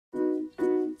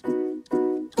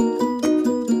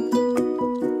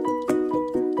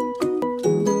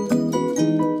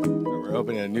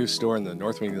new store in the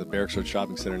north wing of the Barracks Road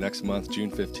Shopping Center next month,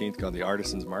 June 15th, called the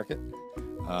Artisans Market.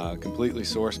 Completely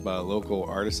sourced by local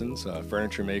artisans,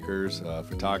 furniture makers,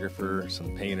 photographers,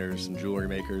 some painters, some jewelry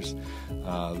makers.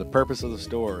 The purpose of the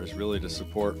store is really to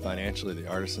support financially the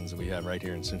artisans that we have right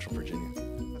here in Central Virginia.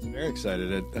 Very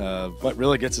excited. What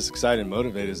really gets us excited and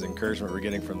motivated is the encouragement we're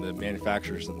getting from the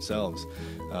manufacturers themselves.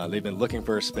 They've been looking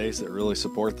for a space that really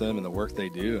supports them and the work they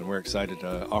do, and we're excited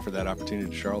to offer that opportunity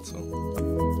to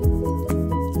Charlottesville.